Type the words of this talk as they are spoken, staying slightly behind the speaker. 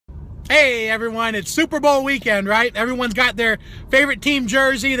Hey everyone, it's Super Bowl weekend, right? Everyone's got their favorite team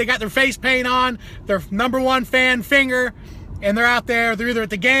jersey, they got their face paint on, their #1 fan finger, and they're out there, they're either at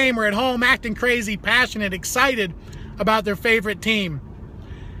the game or at home acting crazy, passionate, excited about their favorite team.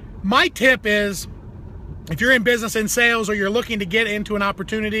 My tip is, if you're in business and sales or you're looking to get into an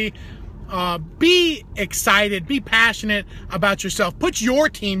opportunity, be excited, be passionate about yourself. Put your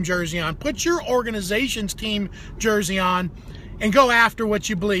team jersey on, put your organization's team jersey on, and go after what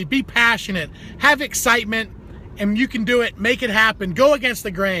you believe. Be passionate, have excitement, and you can do it. Make it happen. Go against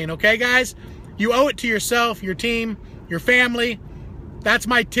the grain, okay, guys? You owe it to yourself, your team, your family. That's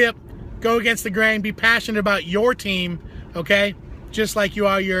my tip. Go against the grain. Be passionate about your team, okay? Just like you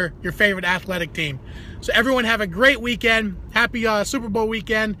are your favorite athletic team. So everyone have a great weekend. Happy Super Bowl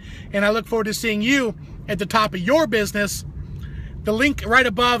weekend, and I look forward to seeing you at the top of your business. The link right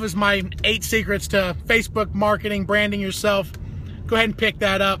above is my 8 secrets to Facebook marketing, branding yourself. Go ahead and pick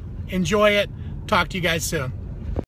that up. Enjoy it. Talk to you guys soon.